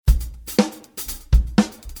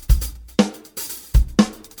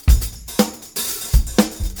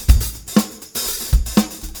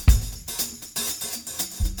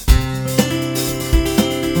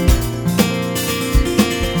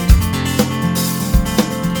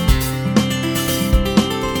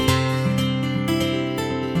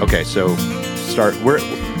Okay, so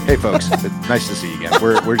hey folks, nice to see you again.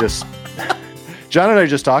 We're just John and I are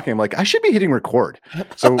just talking. I'm like, I should be hitting record.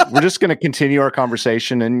 So we're just going to continue our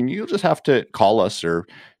conversation, and you'll just have to call us or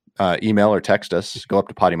email or text us. Go up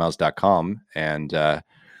to pottymouths.com and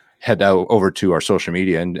head over to our social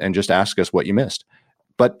media and just ask us what you missed.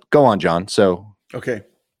 But go on, John. So okay.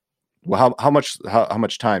 Well, how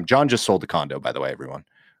much time? John just sold the condo, by the way, everyone.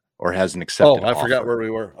 Or has an accepted offer. Forgot where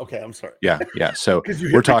we were. Okay, I'm sorry. Yeah. So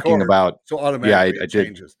we're talking about. So automatically I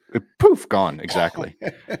changes. Did. Poof, gone. Exactly.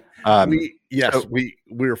 We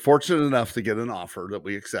were fortunate enough to get an offer that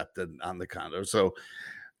we accepted on the condo. So,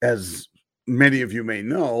 as many of you may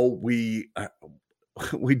know, we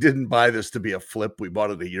didn't buy this to be a flip. We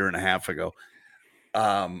bought it 1.5 years ago.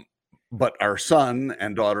 But our son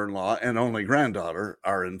and daughter-in-law and only granddaughter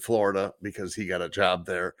are in Florida because he got a job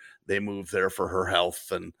there. They moved there for her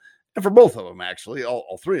health and for both of them, actually,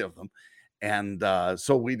 all three of them. And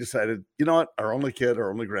so we decided, you know what, our only kid,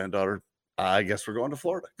 our only granddaughter, I guess we're going to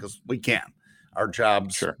Florida because we can. Our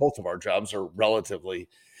jobs, sure. Both of our jobs are relatively,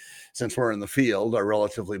 since we're in the field, are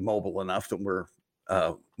relatively mobile enough that we're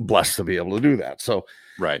blessed to be able to do that. So,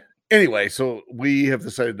 right. Anyway, so we have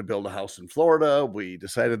decided to build a house in Florida. We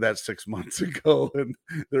decided that 6 months ago, and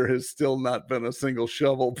there has still not been a single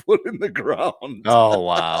shovel put in the ground. Oh,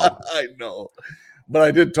 wow. I know. But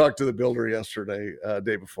I did talk to the builder yesterday,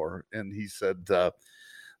 day before, and he said that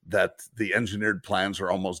the engineered plans are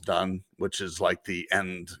almost done, which is like the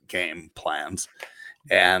end game plans.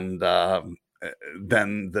 And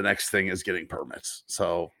then the next thing is getting permits.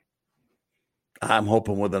 So I'm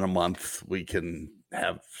hoping within a month we can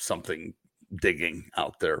have something digging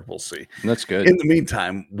out there. We'll see. That's good. In the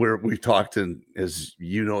meantime, we've talked, and as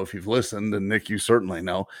you know, if you've listened, and Nick, you certainly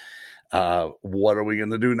know, what are we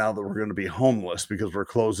going to do now that we're going to be homeless because we're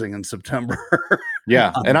closing in September?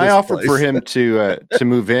 Yeah. And I offered for him to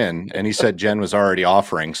move in, and he said Jen was already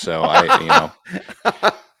offering. So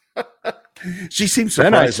she seems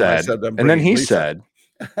surprised. And then he said,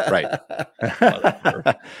 right.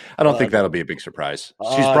 I don't think that'll be a big surprise.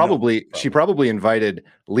 She probably invited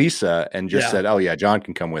Lisa and just said, "Oh yeah, John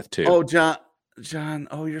can come with too." Oh, John.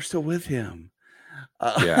 Oh, you're still with him.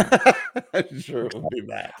 Yeah, I'm sure it would be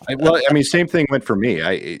that. Well, I mean, same thing went for me.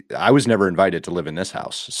 I was never invited to live in this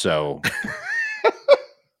house, so.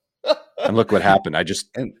 And look what happened. I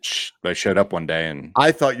showed up one day, and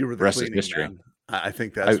I thought you were the rest is history. Man. I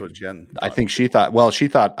think that's what Jen thought. I think she thought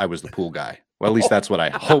I was the pool guy. Well, at least that's what I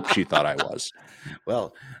hope she thought I was.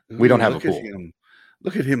 Well, we don't have a pool.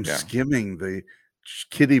 Look at him skimming the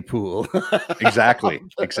kiddie pool. Exactly.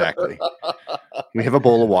 We have a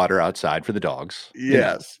bowl of water outside for the dogs.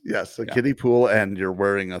 Yes, a kiddie pool, and you're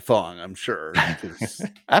wearing a thong, I'm sure.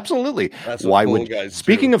 Absolutely. That's what pool guys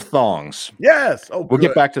Speaking do. of thongs. Yes. We'll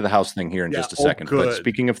get back to the house thing here in just a second. Good. But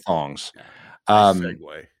speaking of thongs,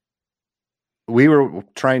 segue. We were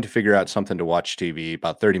trying to figure out something to watch TV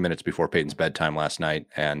about 30 minutes before Peyton's bedtime last night.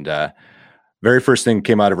 And very first thing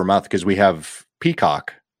came out of her mouth, because we have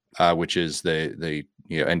Peacock, which is the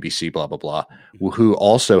NBC, blah, blah, blah, who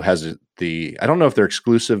also has I don't know if they're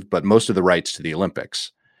exclusive, but most of the rights to the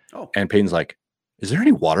Olympics. Oh. And Peyton's like, is there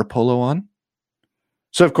any water polo on?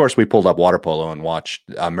 So, of course, we pulled up water polo and watched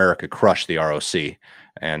America crush the ROC.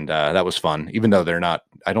 And that was fun, even though they're not,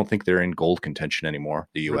 I don't think they're in gold contention anymore,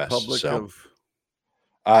 the U.S.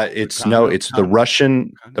 It's the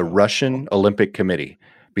Russian Olympic Committee,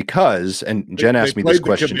 because, and Jen asked me this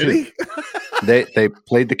question too. They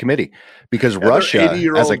played the committee because Russia,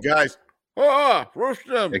 80-year-old guys,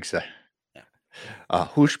 Russia, exactly,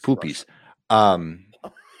 whoosh poopies.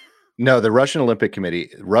 No, the Russian Olympic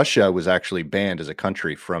Committee. Russia was actually banned as a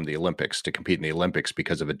country from the Olympics to compete in the Olympics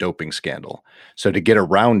because of a doping scandal. So to get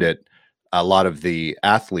around it, a lot of the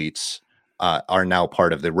athletes are now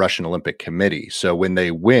part of the Russian Olympic Committee. So when they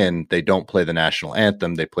win, they don't play the national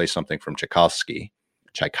anthem. They play something from Tchaikovsky.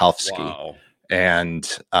 Wow.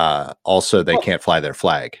 And also they can't fly their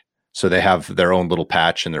flag. So they have their own little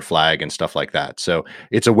patch and their flag and stuff like that. So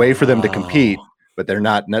it's a way for them to compete, but they're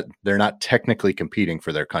not technically competing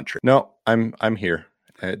for their country. No, I'm here.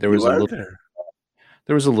 There was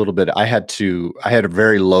a little bit. I had a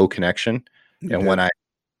very low connection. Okay. And when I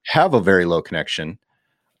have a very low connection,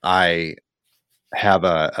 I have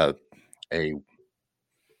a what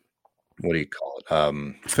do you call it?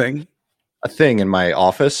 A thing in my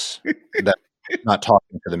office that not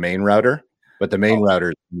talking to the main router, but the main router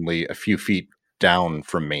is only a few feet down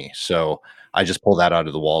from me. So I just pull that out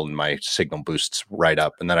of the wall and my signal boosts right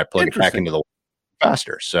up, and then I plug it back into the wall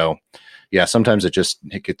faster. So yeah, sometimes it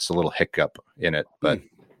gets a little hiccup in it, but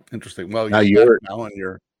interesting. Well, now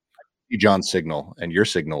John's signal, and your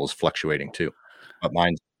signal is fluctuating too, but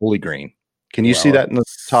mine's fully green. Can you see that in the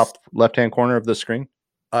top left-hand corner of the screen?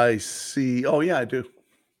 I see. Oh, yeah, I do.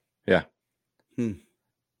 Yeah.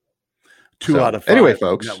 2 out of 5. Anyway,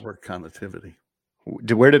 folks, network connectivity.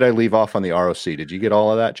 Where did I leave off on the ROC? Did you get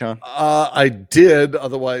all of that, John? I did.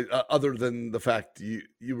 Otherwise, other than the fact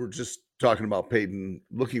you were just talking about Peyton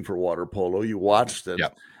looking for water polo, you watched it. Yeah,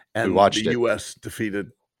 and we watched the it. U.S.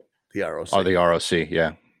 defeated the ROC. Oh, the ROC.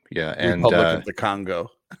 Yeah, yeah. And Republic of the Congo.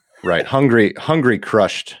 Right. Hungary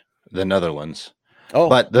crushed the Netherlands. Oh,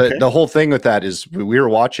 but the whole thing with that is we were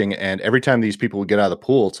watching, and every time these people would get out of the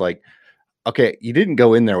pool, it's like, okay, you didn't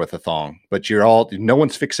go in there with a thong, but no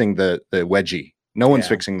one's fixing the wedgie. No one's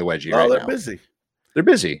fixing the wedgie right now. They're busy. They're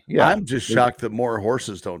busy. Yeah. I'm just shocked that more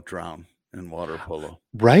horses don't drown in water polo.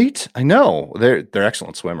 Right? I know. They're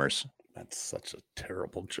excellent swimmers. That's such a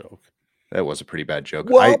terrible joke. That was a pretty bad joke.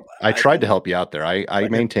 Well, I tried to help you out there. I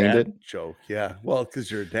maintained it. Joke. Yeah. Well, because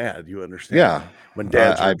you're a dad, you understand. Yeah. When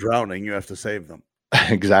dads are drowning, you have to save them.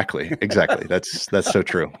 Exactly. That's so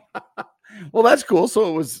true. Well, that's cool.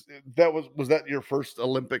 So was that your first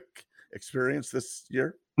Olympic experience this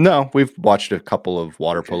year? No, we've watched a couple of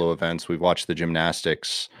water polo events. We've watched the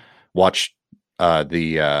gymnastics, watched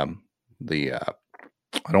the I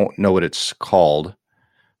don't know what it's called,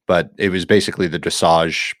 but it was basically the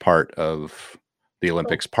dressage part of the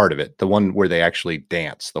Olympics, part of it. The one where they actually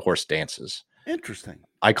dance, the horse dances. Interesting.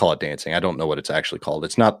 I call it dancing. I don't know what it's actually called.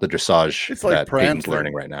 It's not the dressage it's like that Peyton's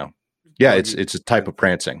learning right now. Yeah, it's a type of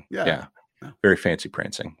prancing. Yeah. Very fancy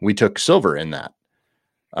prancing. We took silver in that.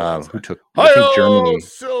 Who took I think Germany?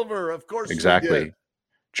 Silver, of course. Exactly.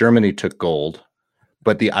 Germany took gold.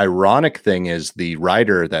 But the ironic thing is the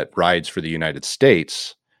rider that rides for the United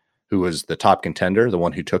States, who was the top contender, the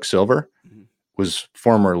one who took silver, was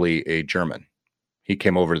formerly a German. He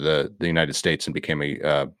came over to the United States and became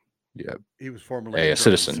he was formerly a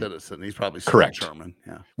citizen. He's probably still correct. German.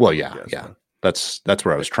 Yeah. Well, yeah. That's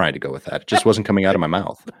where I was trying to go with that. It just wasn't coming out of my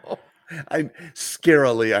mouth.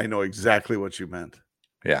 Scarily, I know exactly what you meant.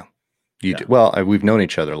 Yeah. Well, we've known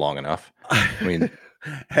each other long enough. I mean,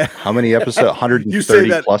 how many episodes?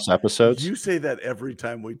 130 plus episodes? You say that every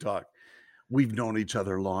time we talk. We've known each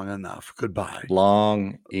other long enough. Goodbye.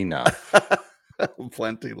 Long enough.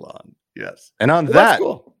 Plenty long. Yes. And on that.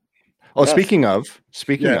 Cool. Oh, yes. Speaking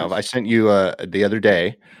of, I sent you the other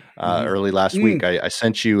day, early last week, I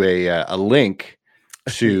sent you a link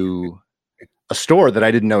to a store that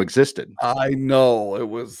I didn't know existed. I know. It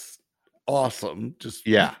was awesome. Just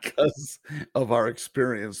because of our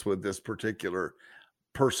experience with this particular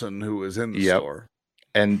person who was in the store.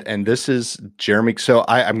 And this is Jeremy. So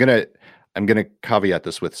I'm gonna caveat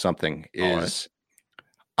this with something is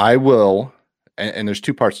I will, and there's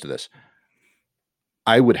two parts to this.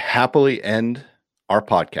 I would happily end our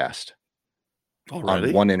podcast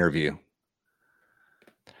on one interview.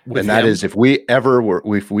 And that is if we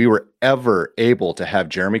were ever able to have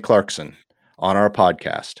Jeremy Clarkson on our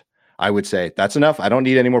podcast, I would say that's enough. I don't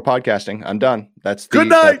need any more podcasting. I'm done. That's good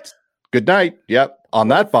night. Good night. Yep. On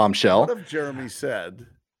that bombshell. What if Jeremy said,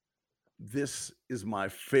 "This is my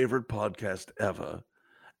favorite podcast ever,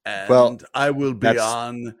 and I will be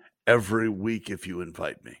on every week if you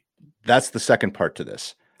invite me." That's the second part to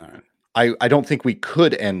this. All right. I don't think we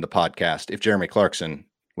could end the podcast if Jeremy Clarkson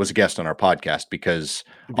was a guest on our podcast because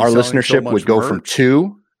our listenership would go from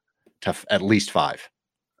 2 to at least 5.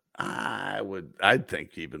 I'd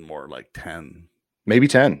think even more like 10. Maybe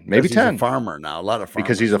 10. Maybe 10. He's a farmer now. A lot of farmers.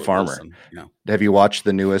 Because he's a farmer. Have you watched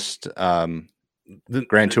the newest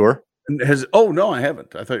Grand Tour? No, I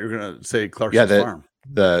haven't. I thought you were going to say Clarkson's Farm.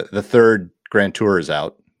 The third Grand Tour is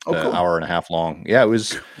out. Cool. Hour and a half long. Yeah, it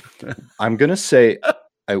was. I'm going to say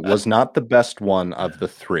it was not the best one of the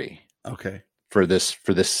 3. Okay. For this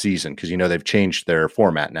season, because they've changed their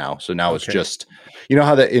format now. So now it's just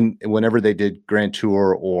how that whenever they did Grand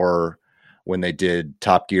Tour or when they did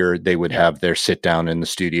Top Gear, they would have their sit down in the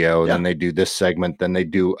studio. Then they do this segment. Then they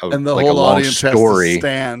do a whole long story. Has to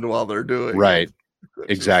stand while they're doing right.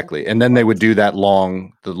 Exactly, and then they would do the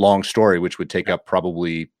long story, which would take up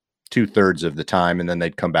probably 2/3 of the time, and then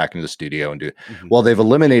they'd come back into the studio and do. Well, they've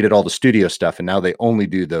eliminated all the studio stuff, and now they only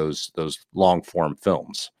do those long form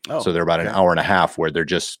films. So they're about an hour and a half where they're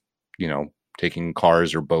just taking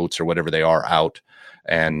cars or boats or whatever they are out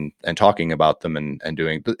and talking about them and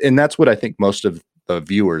doing. And that's what I think most of the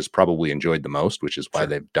viewers probably enjoyed the most, which is why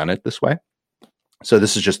they've done it this way. So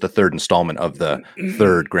this is just the third installment of the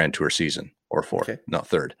third Grand Tour season, or fourth,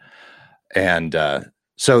 third. And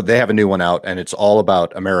so they have a new one out, and it's all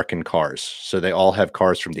about American cars. So they all have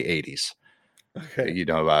cars from the 80s. Okay.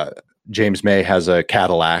 James May has a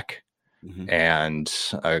Cadillac. And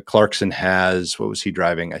Clarkson has, what was he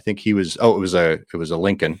driving? I think he was, it was a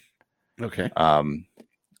Lincoln. Okay.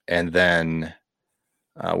 And then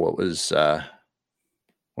what was the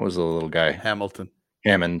little guy?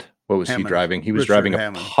 Hammond. What was he driving? He was driving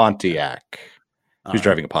a Pontiac. He was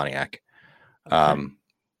driving a Pontiac.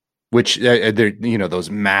 Which those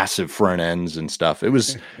massive front ends and stuff. It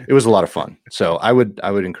was a lot of fun. So I would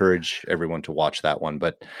encourage everyone to watch that one.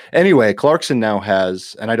 But anyway, Clarkson now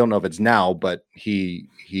has, and I don't know if it's now, but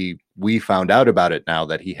we found out about it now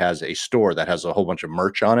that he has a store that has a whole bunch of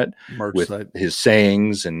merch on it with his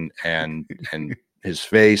sayings and his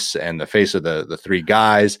face and the face of the three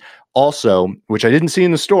guys. Also, which I didn't see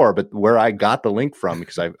in the store, but where I got the link from,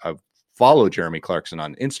 because I've followed Jeremy Clarkson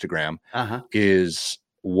on Instagram, is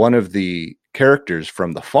one of the characters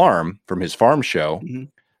from his farm show,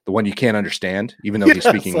 the one you can't understand, even though he's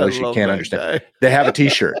speaking English, you can't understand. They have a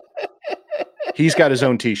t-shirt. He's got his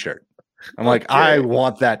own t-shirt. I'm like, I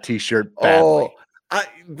want that t-shirt badly.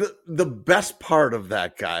 The best part of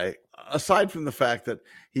that guy, aside from the fact that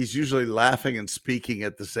he's usually laughing and speaking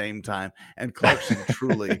at the same time, and Clarkson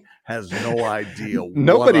truly has no idea.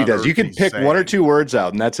 Nobody does. You can pick one or two words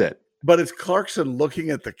out, and that's it. But it's Clarkson looking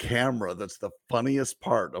at the camera that's the funniest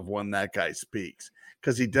part of when that guy speaks,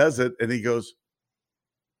 because he does it and he goes,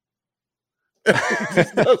 he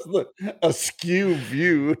just does a skew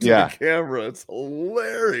view to the camera. It's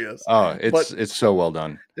hilarious. Oh, it's so well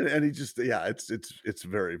done. And he just, it's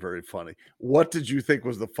very, very funny. What did you think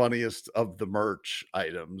was the funniest of the merch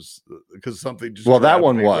items? Because something just that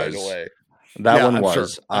one was. Right away. That one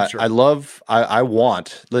was. I'm sure. I'm going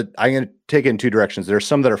to take it in two directions. There's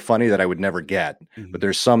some that are funny that I would never get, but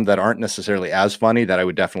there's some that aren't necessarily as funny that I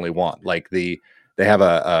would definitely want. Like they have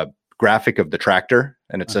a graphic of the tractor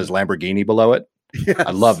and it says Lamborghini below it. Yes.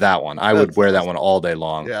 I love that one. I would wear that one all day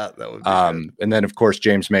long. Yeah, that would be good. And then of course,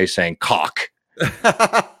 James May saying cock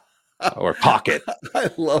or pocket. I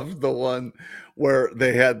love the one where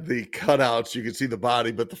they had the cutouts. You could see the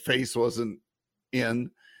body, but the face wasn't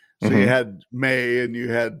in. So you had May and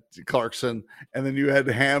you had Clarkson and then you had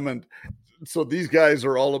Hammond. So these guys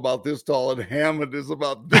are all about this tall and Hammond is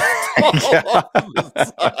about this tall on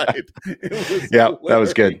the side. That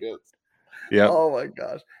was good. Yeah. Oh my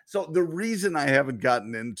gosh. So the reason I haven't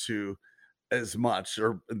gotten into as much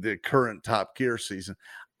or the current Top Gear season,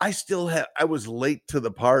 I was late to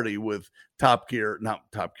the party with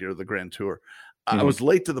the Grand Tour. I was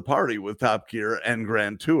late to the party with Top Gear and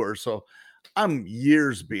Grand Tour. So I'm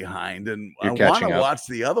years behind and I want to watch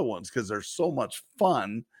the other ones because they're so much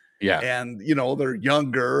fun. Yeah. And, they're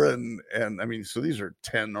younger and I mean, so these are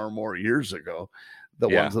 10 or more years ago, the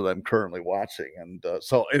ones that I'm currently watching. And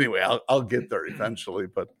so anyway, I'll get there eventually.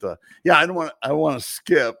 But I want to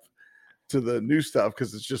skip to the new stuff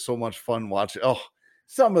because it's just so much fun watching. Oh,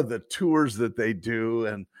 some of the tours that they do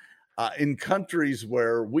and in countries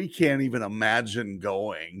where we can't even imagine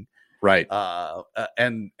going. Right.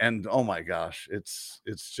 And oh my gosh, it's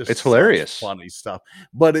hilarious, funny stuff,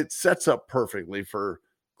 but it sets up perfectly for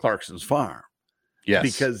Clarkson's farm. Yes.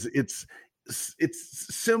 Because it's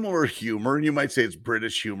similar humor. And you might say it's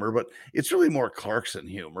British humor, but it's really more Clarkson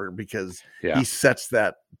humor because he sets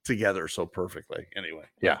that together so perfectly. Anyway.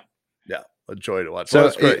 Yeah. Yeah. A joy to watch. So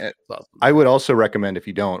that's great. Awesome. I would also recommend, if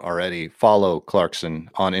you don't already, follow Clarkson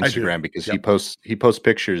on Instagram because he posts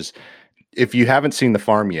pictures. If you haven't seen the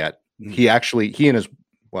farm yet, he and his,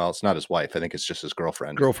 it's not his wife. I think it's just his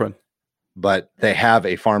girlfriend, but they have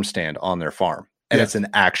a farm stand on their farm and it's an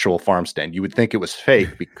actual farm stand. You would think it was fake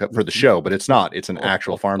for the show, but it's not. It's an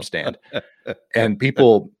actual farm stand. And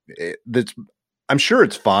people, I'm sure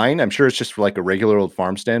it's fine. I'm sure it's just like a regular old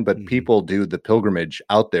farm stand, but people do the pilgrimage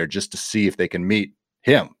out there just to see if they can meet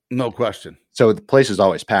him. No question. So the place is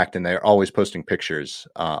always packed and they're always posting pictures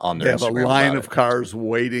on their Instagram. They have a line of cars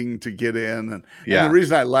waiting to get in. And the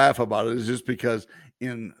reason I laugh about it is just because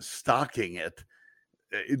in stocking it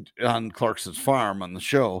on Clarkson's farm on the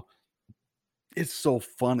show, it's so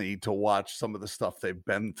funny to watch some of the stuff they've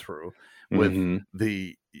been through with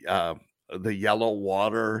the yellow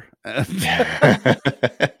water,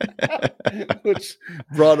 which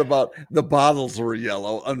brought about the bottles were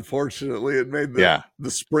yellow. Unfortunately, it made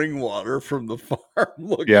the spring water from the farm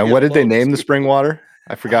look. Yeah, what did they name the spring water?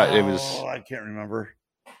 I forgot. It was. I can't remember.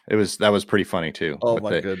 That was pretty funny too. Oh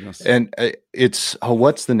my goodness! And it's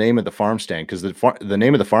what's the name of the farm stand? Because the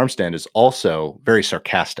name of the farm stand is also very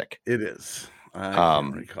sarcastic. It is. I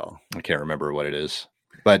can't recall. I can't remember what it is,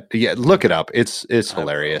 but look it up. It's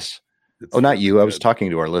hilarious. Not you. I was talking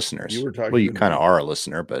to our listeners. You were talking. Well, you kind of are a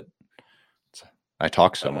listener, but I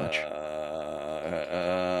talk so much.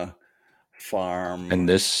 farm And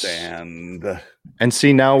this stand. and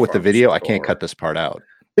see now with the Farm video, I can't store. cut this part out.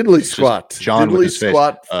 Diddly It's just squat. John with Diddly his face.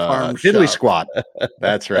 squat farm Diddly shop. squat.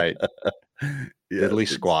 That's right. Yes, Diddly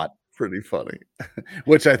it's squat. pretty funny.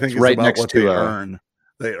 Which I think It's is right about next what to they earn.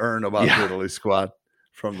 They earn about Yeah. diddly squat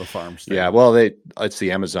from the farm stand. Yeah, well, it's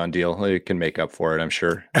the Amazon deal. They can make up for it, I'm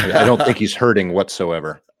sure. I don't think he's hurting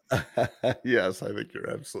whatsoever. Yes, I think you're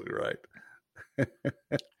absolutely right.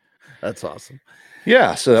 That's awesome.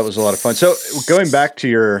 Yeah, so that was a lot of fun. So going back to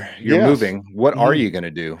your Yes. moving, what are you going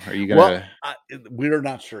to do? Are you going to? Well, we're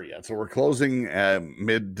not sure yet. So we're closing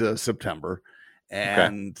mid September,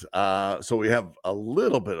 and so we have a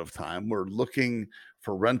little bit of time. We're looking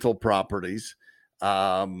for rental properties.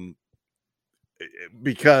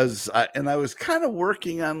 Because I was kind of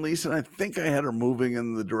working on Lisa, and I think I had her moving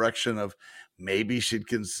in the direction of maybe she'd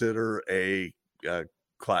consider a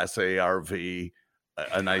Class A RV,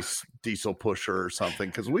 a nice diesel pusher or something.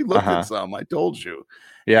 Because we looked at some, I told you,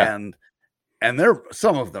 and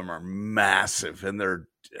some of them are massive, and they're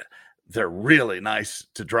really nice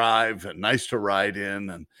to drive and nice to ride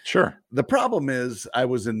in. And sure, the problem is, I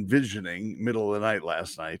was envisioning middle of the night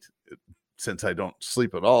last night, since I don't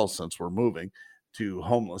sleep at all since we're moving to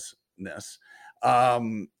homelessness.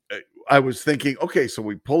 I was thinking, okay, so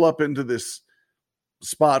we pull up into this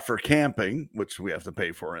spot for camping, which we have to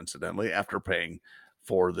pay for, incidentally, after paying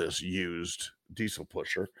for this used diesel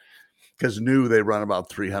pusher, because new they run about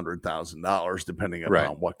 $300,000 depending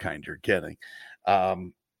upon what kind you're getting.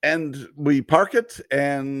 And we park it,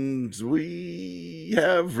 and we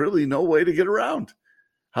have really no way to get around.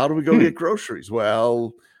 How do we go get groceries?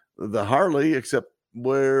 Well, the Harley, except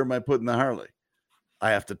where am I putting the Harley? I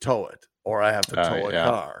have to tow it, or I have to tow a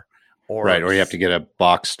car, or you have to get a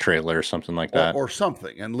box trailer or something like that, or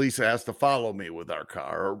something. And Lisa has to follow me with our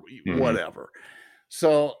car, or whatever.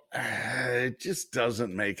 So it just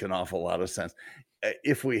doesn't make an awful lot of sense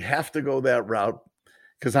if we have to go that route.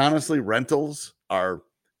 Because honestly, rentals are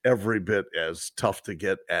every bit as tough to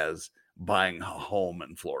get as buying a home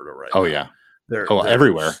in Florida right now. Yeah. They're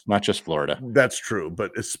everywhere, not just Florida. That's true,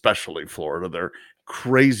 but especially Florida. They're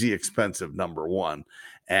crazy expensive, number one.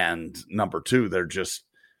 And number two, they're just,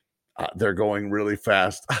 they're going really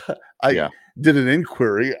fast. I did an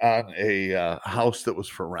inquiry on a house that was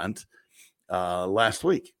for rent last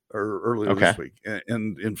week or earlier this week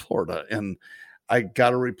in Florida. And I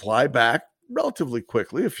got a reply back relatively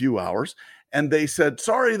quickly, a few hours. And they said,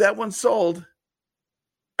 sorry, that one's sold.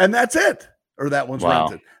 And that's it. Or that one's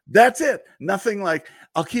rented. That's it. Nothing like,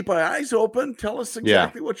 I'll keep my eyes open. Tell us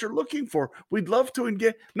exactly what you're looking for. We'd love to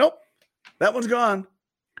engage. Nope. That one's gone.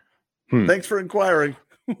 Thanks for inquiring.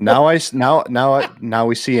 now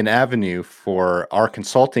we see an avenue for our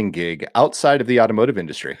consulting gig outside of the automotive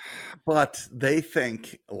industry. But they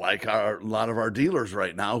think, like a lot of our dealers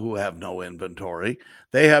right now who have no inventory,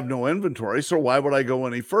 they have no inventory. So why would I go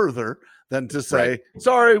any further than to say,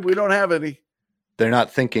 sorry, we don't have any? They're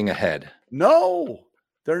not thinking ahead. No,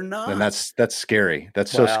 they're not. And that's scary.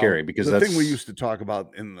 That's so scary, because the thing we used to talk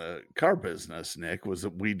about in the car business, Nick, was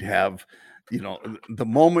that we'd have, the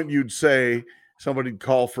moment you'd say somebody'd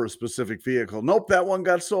call for a specific vehicle, nope, that one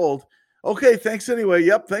got sold. Okay, thanks anyway.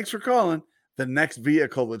 Yep, thanks for calling. The next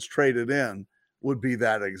vehicle that's traded in would be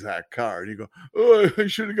that exact car. And you go, oh, I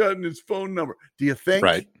should have gotten his phone number. Do you think?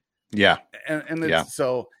 Right. Yeah. And it's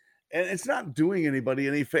so. And it's not doing anybody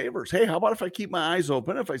any favors. Hey, how about if I keep my eyes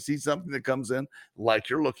open? If I see something that comes in like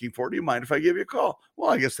you're looking for, do you mind if I give you a call? Well,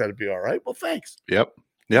 I guess that'd be all right. Well, thanks. Yep.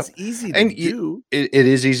 It's easy to do. It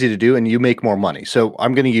is easy to do, and you make more money. So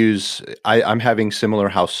I'm going to use, I'm having similar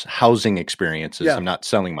housing experiences. I'm not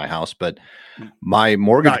selling my house, but my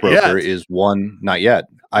mortgage broker is one, not yet.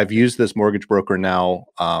 I've used this mortgage broker now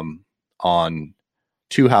on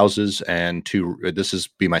 2 houses and this is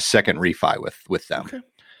be my second refi with them. Okay.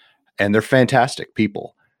 And they're fantastic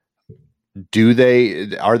people.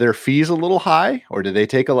 Are their fees a little high, or do they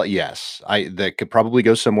take a lot? Yes, they could probably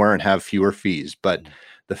go somewhere and have fewer fees. But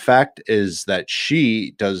the fact is that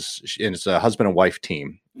she does, and it's a husband and wife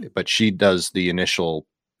team, but she does the initial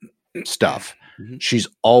stuff. She's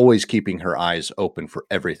always keeping her eyes open for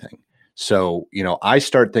everything. So, I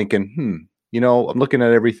start thinking, I'm looking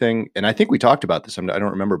at everything. And I think we talked about this. I don't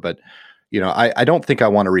remember, but I don't think I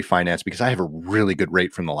want to refinance because I have a really good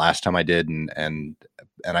rate from the last time I did. And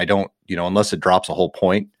I don't, unless it drops a whole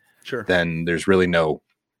point, then there's really no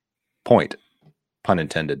point, pun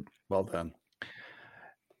intended. Well done.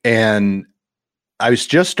 And I was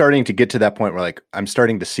just starting to get to that point where I'm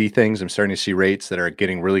starting to see things. I'm starting to see rates that are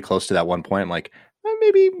getting really close to that one point. I'm like,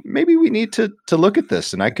 maybe we need to look at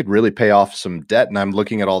this, and I could really pay off some debt. And I'm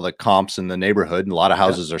looking at all the comps in the neighborhood, and a lot of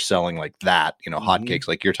houses are selling like that, hotcakes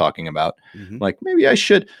like you're talking about. Like, maybe I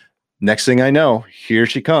should. Next thing I know, here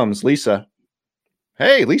she comes, Lisa.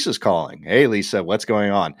 Hey, Lisa's calling. Hey, Lisa, what's going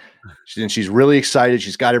on? She's really excited.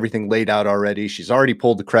 She's got everything laid out already. She's already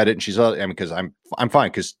pulled the credit, and because I'm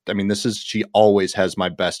fine, because she always has my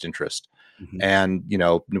best interest. And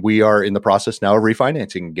we are in the process now of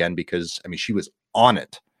refinancing again, because she was on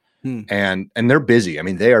it. And they're busy.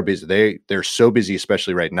 They are busy. They're so busy,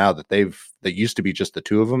 especially right now, that they used to be just the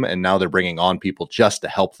two of them, and now they're bringing on people just to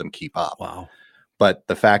help them keep up. Wow. But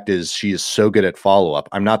the fact is, she is so good at follow-up.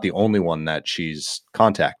 I'm not the only one that she's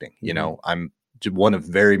contacting. I'm one of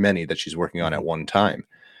very many that she's working on at one time.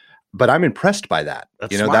 But I'm impressed by that.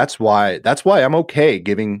 That's why I'm okay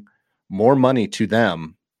giving more money to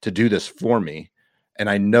them to do this for me.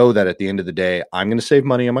 And I know that at the end of the day, I'm going to save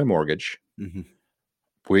money on my mortgage.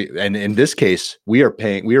 And in this case, we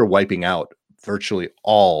are wiping out virtually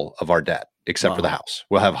all of our debt except for the house.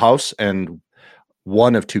 We'll have house and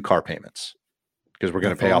one of 2 car payments, because we're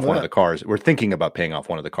going to pay off one of the cars. We're thinking about paying off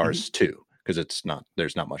one of the cars too, because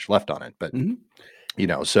there's not much left on it. But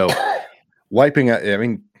so wiping out.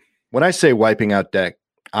 When I say wiping out debt,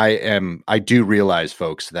 I do realize,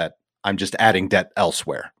 folks, that I'm just adding debt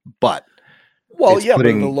elsewhere. But but at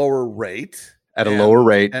a lower rate. At a lower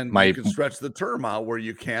rate, and you can stretch the term out where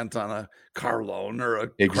you can't on a car loan or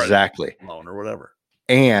a credit loan or whatever.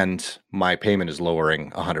 And my payment is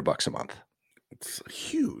lowering $100 a month. It's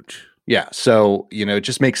huge. Yeah. So, it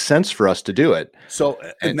just makes sense for us to do it. So,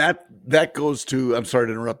 and that goes to, I'm sorry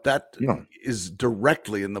to interrupt, that is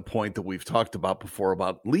directly in the point that we've talked about before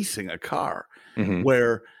about leasing a car,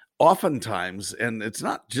 where oftentimes, and it's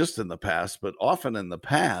not just in the past, but often in the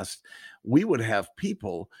past, we would have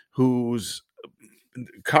people whose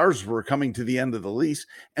cars were coming to the end of the lease,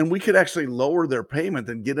 and we could actually lower their payment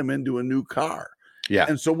and get them into a new car. Yeah.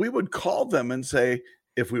 And so we would call them and say,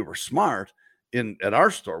 if we were smart, at our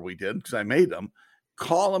store we did, because I made them,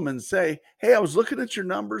 call them and say, hey, I was looking at your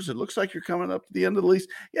numbers. It looks like you're coming up to the end of the lease.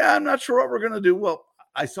 Yeah, I'm not sure what we're going to do. Well,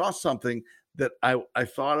 I saw something that I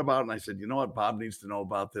thought about, and I said, you know what, Bob needs to know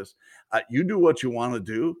about this. You do what you want to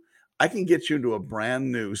do. I can get you into a brand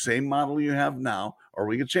new, same model you have now, or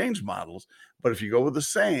we could change models. But if you go with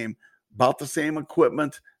about the same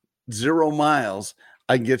equipment, 0 miles,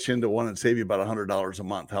 I can get you into one and save you about $100 a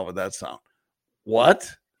month. How would that sound? What?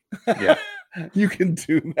 Yeah. You can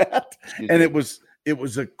do that. And it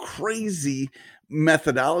was a crazy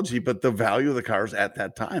methodology, but the value of the cars at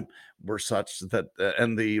that time were such that,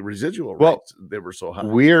 and the residual rates, they were so high.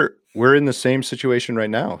 We're in the same situation right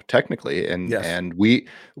now, technically. And we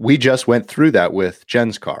just went through that with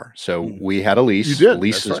Jen's car. So we had a lease. You did.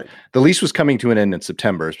 The lease was coming to an end in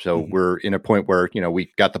September. So we're in a point where,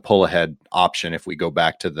 we got the pull ahead option if we go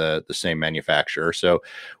back to the same manufacturer. So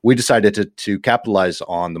we decided to capitalize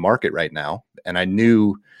on the market right now. And I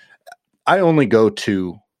knew I only go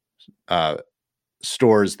to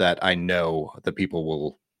stores that I know the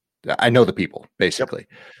people, basically.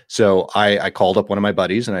 Yep. So I called up one of my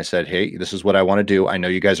buddies and I said, hey, this is what I want to do. I know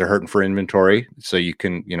you guys are hurting for inventory. So you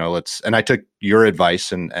can, and I took your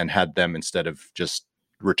advice and had them, instead of just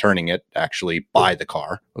returning it, actually buy the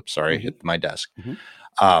car. Oops, sorry, hit my desk.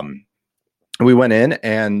 We went in,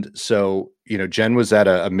 and so, Jen was at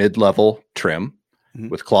a mid-level trim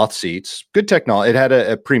with cloth seats, good technology. It had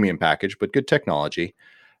a premium package, but good technology.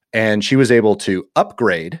 And she was able to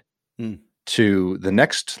upgrade to the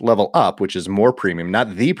next level up, which is more premium,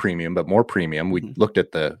 not the premium, but more premium. We looked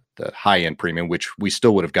at the high-end premium, which we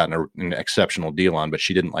still would have gotten an exceptional deal on, but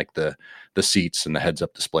she didn't like the seats and the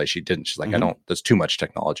heads-up display. She didn't. She's like, that's too much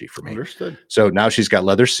technology for me. Understood. So now she's got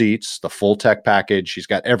leather seats, the full tech package. She's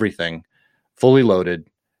got everything fully loaded,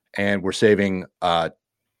 and we're saving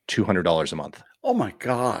 $200 a month. Oh my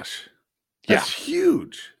gosh. That's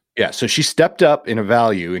huge. Yeah. So she stepped up in a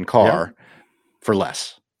value in car for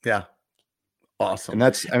less. Yeah. Awesome. And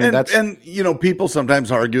that's people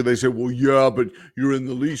sometimes argue. They say, well, yeah, but you're in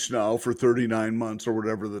the lease now for 39 months or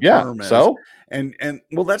whatever the term is. So, and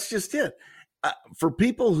well, that's just it. For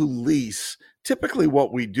people who lease, typically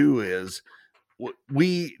what we do is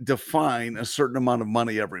we define a certain amount of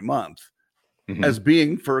money every month as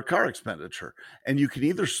being for a car expenditure. And you can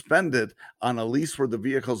either spend it on a lease where the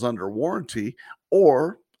vehicle's under warranty,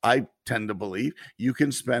 or I tend to believe, you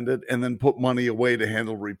can spend it and then put money away to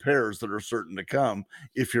handle repairs that are certain to come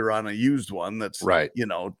if you're on a used one that's, right.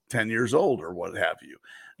 10 years old or what have you.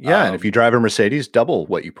 Yeah, and if you drive a Mercedes, double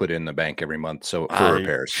what you put in the bank every month for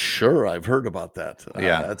repairs. Sure, I've heard about that.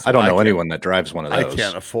 Yeah, I don't know anyone that drives one of those. I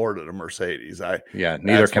can't afford a Mercedes.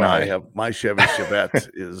 Neither can I. My Chevy Chevette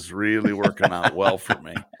is really working out well for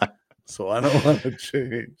me, so I don't want to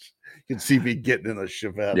change. You can see me getting in a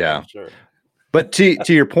Chevette. Yeah, I'm sure. But to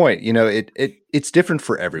your point, it's different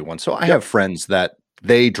for everyone. So I have friends that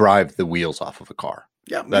they drive the wheels off of a car.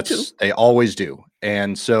 Yeah, me too. They always do,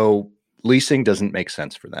 and so leasing doesn't make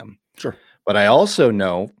sense for them. Sure. But I also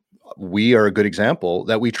know we are a good example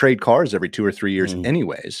that we trade cars every 2 or 3 years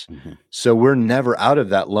anyways. Mm-hmm. So we're never out of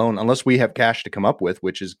that loan unless we have cash to come up with,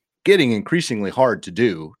 which is getting increasingly hard to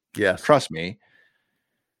do. Yes. Trust me,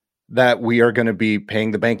 that we are going to be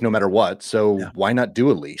paying the bank no matter what. So why not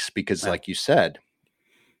do a lease? Because like you said,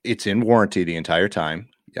 it's in warranty the entire time.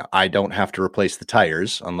 Yeah, I don't have to replace the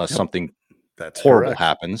tires unless something horrible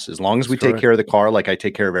happens. As long as we take care of the car like I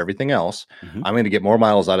take care of everything else, I'm going to get more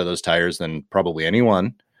miles out of those tires than probably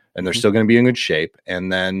anyone, and they're still going to be in good shape.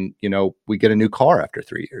 And then we get a new car after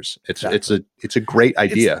 3 years. It's a great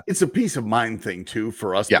idea. It's a peace of mind thing too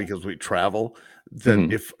for us because we travel.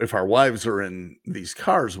 That if our wives are in these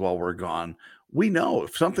cars while we're gone, we know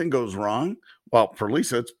if something goes wrong. Well, for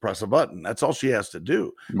Lisa, it's press a button. That's all she has to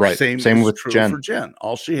do. Right. Same with true Jen. for Jen.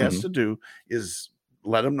 All she has to do is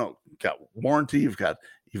let them know. You've got warranty. You've got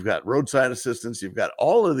roadside assistance. You've got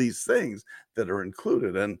all of these things that are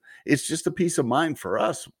included, and it's just a peace of mind for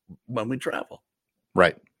us when we travel.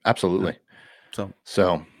 Right. Absolutely. Yeah.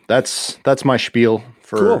 So that's my spiel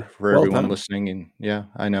for everyone listening. And yeah,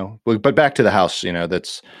 I know. But back to the house.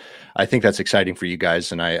 I think that's exciting for you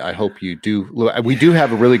guys, and I hope you do. We do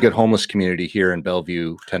have a really good homeless community here in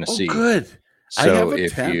Bellevue, Tennessee. Oh, good. So I have a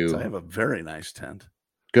tent. I have a very nice tent.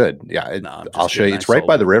 Good. Yeah. I'll show you. It's right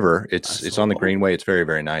by the river. It's on the Greenway. It's very,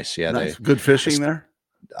 very nice. Yeah. Nice. Good fishing there?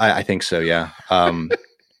 I think so. Yeah. A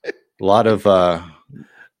lot of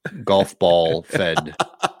golf ball fed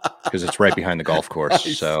because it's right behind the golf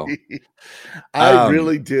course. I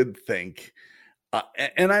really did think,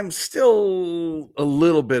 and I'm still a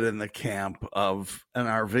little bit in the camp of an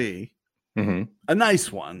RV, a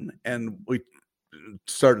nice one. And we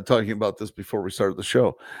started talking about this before we started the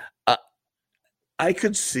show. I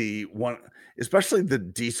could see one, especially the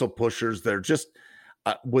diesel pushers. They're just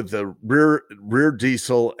with the rear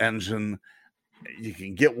diesel engine. You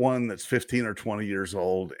can get one that's 15 or 20 years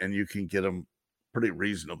old, and you can get them pretty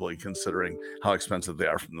reasonably considering how expensive they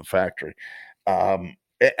are from the factory. And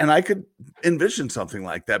I could envision something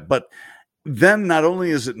like that. But then not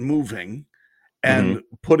only is it moving and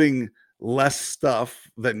putting less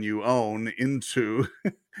stuff than you own into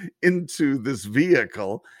this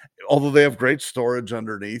vehicle, although they have great storage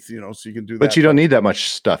underneath, so you can do that. But you don't need that much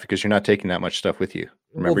stuff because you're not taking that much stuff with you.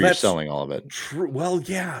 Remember, you're selling all of it. True. Well,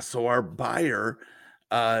 yeah. So our buyer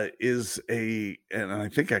is and I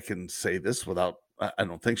think I can say this without, I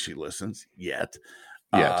don't think she listens yet.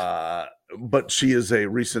 But she is a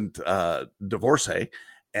recent divorcee.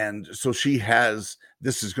 And so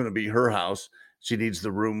this is going to be her house. She needs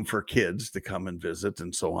the room for kids to come and visit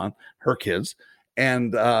and so on, her kids.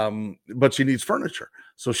 And, but she needs furniture.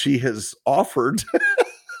 So she has offered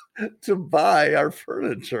to buy our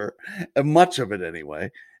furniture, much of it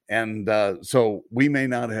anyway. And, so we may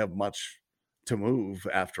not have much to move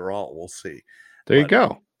after all. We'll see. There you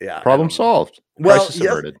go. Yeah. Problem solved. Well,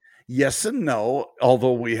 yes and no,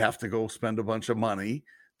 although we have to go spend a bunch of money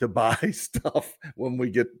to buy stuff when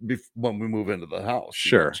we move into the house.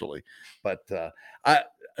 Sure. Eventually. But,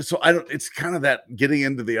 it's kind of that getting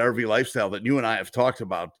into the RV lifestyle that you and I have talked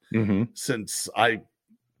about since I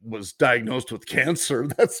was diagnosed with cancer.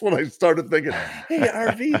 That's when I started thinking, hey,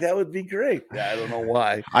 RV, that would be great. Yeah, I don't know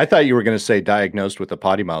why. I thought you were going to say diagnosed with the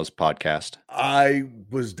Potty Mouths podcast. I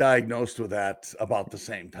was diagnosed with that about the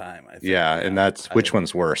same time, I think. Yeah, and which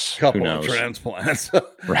one's worse? Couple of transplants.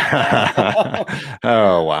 Oh,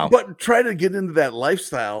 wow. But try to get into that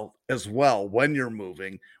lifestyle as well when you're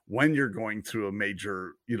moving, when you're going through a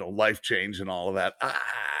major, life change and all of that.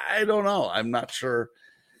 I don't know. I'm not sure.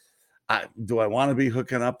 Do I want to be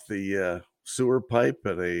hooking up the sewer pipe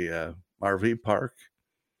at a RV park?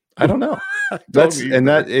 I don't know. That's the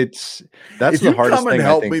hardest thing. If you come and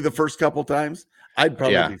help me the first couple times, I'd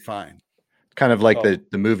probably be fine. Kind of like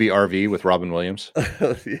the movie RV with Robin Williams.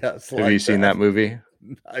 Yes. Have you seen that movie?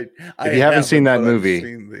 If you haven't seen that movie, I've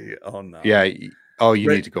seen oh no. Yeah. Oh, you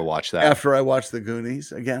need to go watch that after I watch the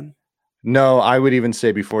Goonies again. No, I would even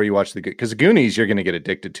say before you watch because Goonies, you're going to get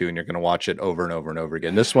addicted to, and you're going to watch it over and over and over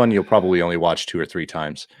again. This one, you'll probably only watch 2 or 3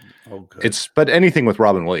 times. Oh, good. But anything with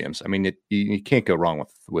Robin Williams. I mean, you can't go wrong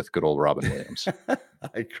with good old Robin Williams. I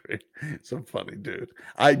agree. So funny, dude.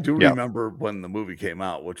 I do remember when the movie came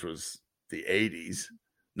out, which was the 80s,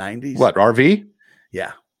 90s. What, RV?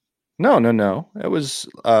 Yeah. No. It was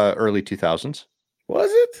early 2000s.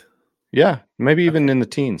 Was it? Yeah, maybe even in the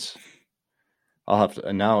teens. I'll have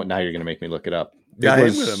to. Now you're going to make me look it up. Yeah, I'm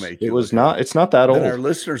going to make you. It was not. It's not that old. Our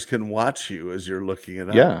listeners can watch you as you're looking it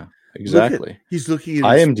up. Yeah, exactly. He's looking at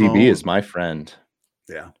IMDb is my friend.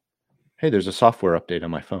 Yeah. Hey, there's a software update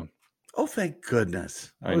on my phone. Oh, thank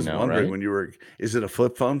goodness. I was know, wondering right? when you were. Is it a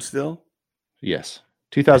flip phone still? Yes,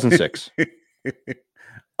 2006.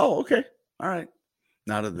 Oh, okay. All right.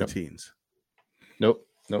 Not in the teens. Nope.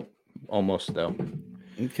 Almost though.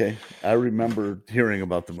 Okay. I remember hearing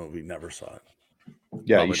about the movie. Never saw it.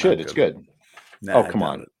 Yeah, Probably you should. It's good. Nah, come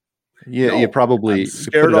on. It. Yeah, No, you probably I'm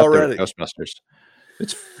scared already. Ghostbusters.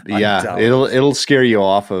 It'll scare you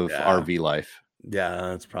off of RV life. Yeah,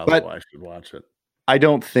 that's probably why I should watch it. I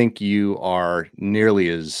don't think you are nearly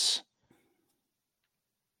as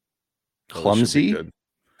clumsy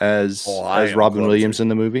as Robin Williams in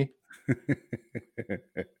the movie.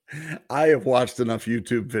 I have watched enough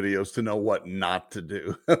YouTube videos to know what not to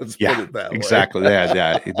do. Let's put it that way. Exactly.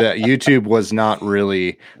 That YouTube was not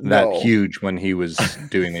really that huge when he was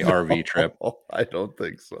doing the RV trip. I don't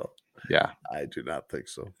think so. Yeah, I do not think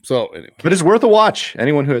so. So anyway, but it's worth a watch.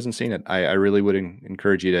 Anyone who hasn't seen it, I really would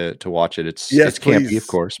encourage you to watch it. It's campy, of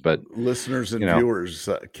course, but listeners and viewers,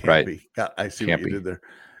 campy. Right. I see what you did there.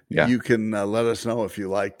 Yeah. You can let us know if you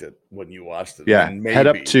liked it when you watched it. Yeah. And maybe head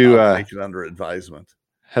up to make it under advisement.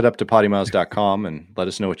 Head up to pottymiles.com and let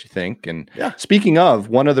us know what you think. And speaking of,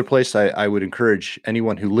 one other place I would encourage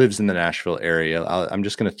anyone who lives in the Nashville area, I'm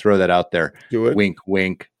just going to throw that out there. Do it. Wink,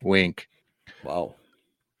 wink, wink. Wow.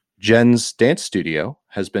 Jen's Dance Studio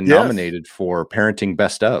has been nominated for Parenting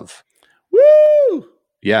Best Of. Woo!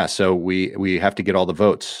 Yeah, so we have to get all the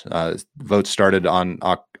votes. Votes started on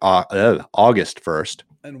August 1st.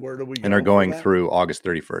 And where do we go? And are going through August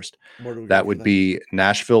 31st. That would be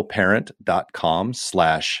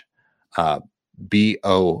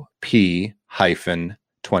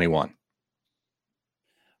NashvilleParent.com/BOP-21.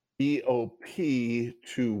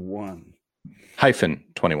 BOP-21.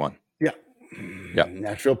 -21. Yeah.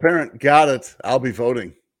 Nashville Parent. Got it. I'll be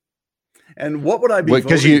voting. And what would I be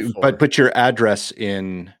voting for? But put your address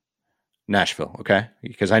in Nashville, okay?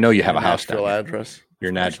 Because I know you have a house down there. Address.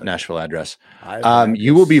 Your Nashville address.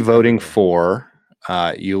 You will be voting for.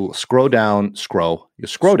 You'll scroll down,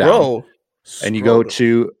 and you go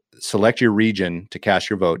to select your region to cast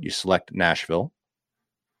your vote. You select Nashville.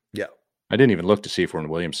 Yeah. I didn't even look to see if we're in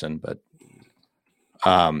Williamson, but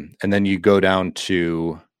and then you go down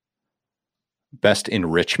to Best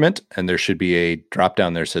Enrichment, and there should be a drop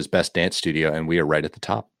down there that says Best Dance Studio, and we are right at the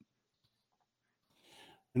top.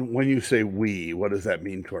 And when you say we, what does that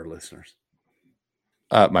mean to our listeners?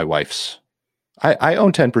 My wife's. I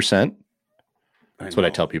own 10%. That's what I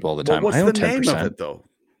tell people all the time. What's I own the 10%. name of it, though?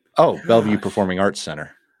 Oh, Bellevue Performing Arts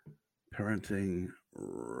Center. Parenting.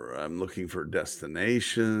 I'm looking for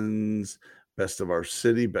destinations. Best of our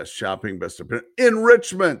city. Best shopping. Best of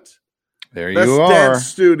enrichment. There best you are. Dance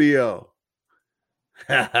Studio.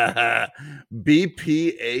 BPAC.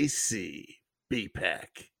 BPAC.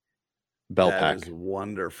 Bellpac. That is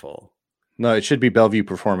wonderful. No, it should be Bellevue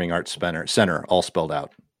Performing Arts Center, all spelled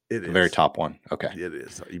out. It is the very top one. Okay. It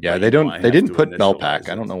is. Yeah, they didn't put Bellpac.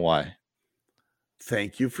 I don't know why.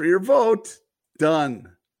 Thank you for your vote.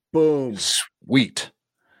 Done. Boom. Sweet.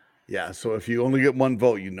 Yeah. So if you only get one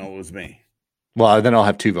vote, you know it was me. Well, then I'll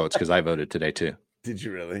have 2 votes because I voted today too. Did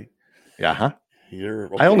you really? Yeah. Huh. You're.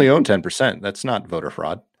 Okay. I only own 10%. That's not voter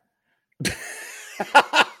fraud.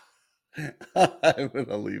 I'm going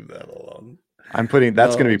to leave that alone. I'm putting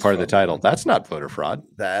that's going to be part of the title. That's not voter fraud.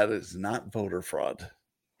 That is not voter fraud.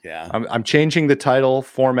 Yeah. I'm changing the title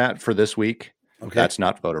format for this week. Okay. That's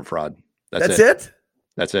not voter fraud. That's it?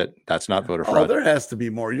 That's it. That's not voter fraud. Oh, there has to be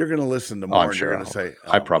more. You're going to listen to more. I'm sure. You're going to say,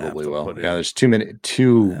 I probably will. Yeah, there's too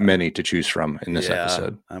many to choose from in this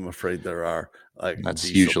episode. I'm afraid there are. Like that's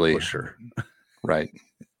usually pusher. Right.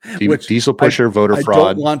 Diesel pusher, voter fraud.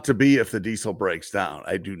 I don't want to be if the diesel breaks down.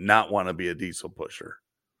 I do not want to be a diesel pusher.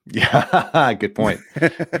 Yeah, good point.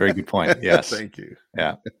 Very good point. Yes. Thank you.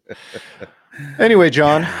 Yeah. Anyway,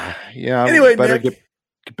 John. Yeah. Anyway, better Nick,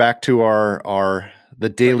 get back to the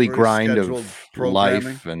daily grind of programming.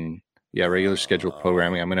 Life and regular scheduled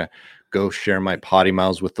programming. I'm gonna go share my potty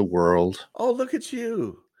miles with the world. Oh, look at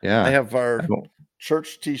you. Yeah. I have our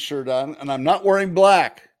church t-shirt on and I'm not wearing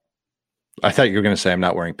black. I thought you were going to say I'm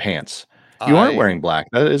not wearing pants. You aren't wearing black.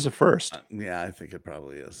 That is a first. Yeah, I think it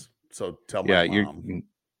probably is. So tell Yeah, my mom.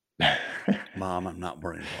 Mom, I'm not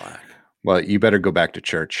wearing black. Well, you better go back to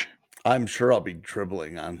church. I'm sure I'll be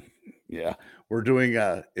dribbling on. Yeah, we're doing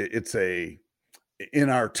in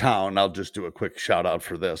our town. I'll just do a quick shout out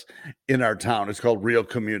for this. In our town, it's called Real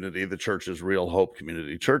Community. The church is Real Hope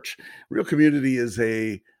Community Church. Real Community is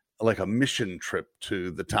like a mission trip to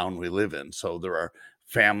the town we live in. So there are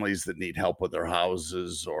families that need help with their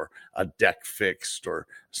houses or a deck fixed or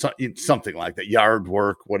something like that, yard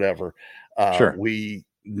work, whatever. Sure. We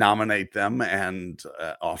nominate them and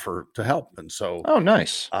offer to help. And so, oh,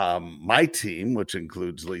 nice. My team, which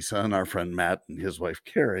includes Lisa and our friend Matt and his wife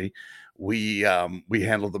Carrie, we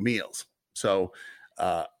handle the meals. So,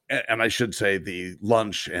 and I should say the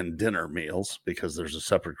lunch and dinner meals, because there's a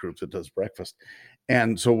separate group that does breakfast.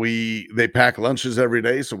 And so they pack lunches every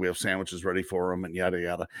day. So we have sandwiches ready for them and yada,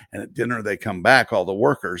 yada. And at dinner, they come back, all the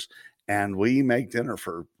workers, and we make dinner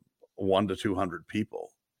for 100 to 200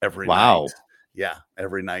 people every night. Yeah.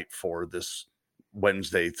 Every night for this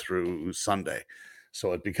Wednesday through Sunday.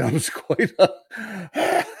 So it becomes quite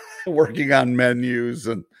working on menus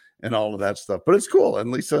and all of that stuff, but it's cool.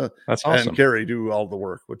 And Lisa That's awesome. and Carrie do all the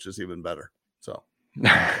work, which is even better. So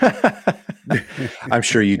I'm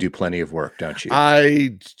sure you do plenty of work, don't you?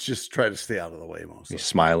 I just try to stay out of the way mostly. You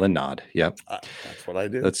smile and nod. Yep. That's what I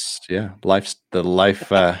do.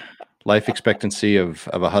 The life expectancy of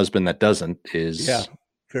a husband that doesn't is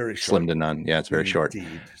very short. Slim to none. Yeah, it's very short.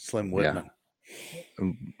 Slim Whitman.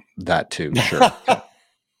 Yeah. That too, sure. All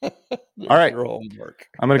right. Homework.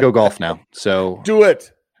 I'm going to go golf now. So do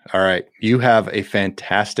it. All right. You have a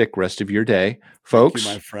fantastic rest of your day, folks.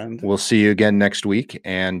 Thank you, my friend. We'll see you again next week.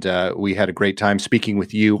 And we had a great time speaking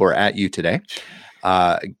with you or at you today.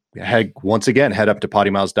 Once again, head up to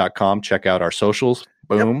pottymiles.com. Check out our socials.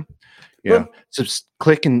 Boom. Yep.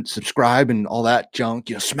 Click and subscribe and all that junk.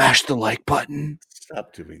 Smash the like button.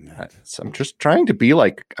 Stop doing that. I'm just trying to be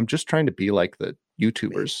like the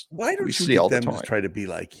YouTubers. Why don't we you see get all them the time. to try to be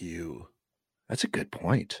like you? That's a good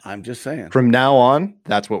point. I'm just saying. From now on,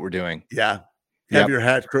 that's what we're doing. Yeah. Have your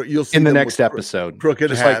hat. You'll see in the next episode.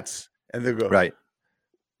 Crooked hats. And they'll go, right.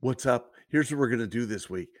 What's up? Here's what we're going to do this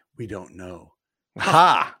week. We don't know.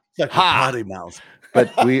 Ha! It's like Potty Mouse.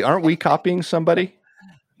 But aren't we copying somebody?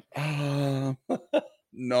 No.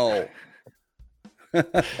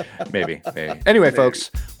 Maybe. Anyway, folks,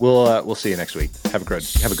 we'll see you next week. Have a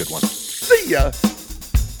good one. See ya.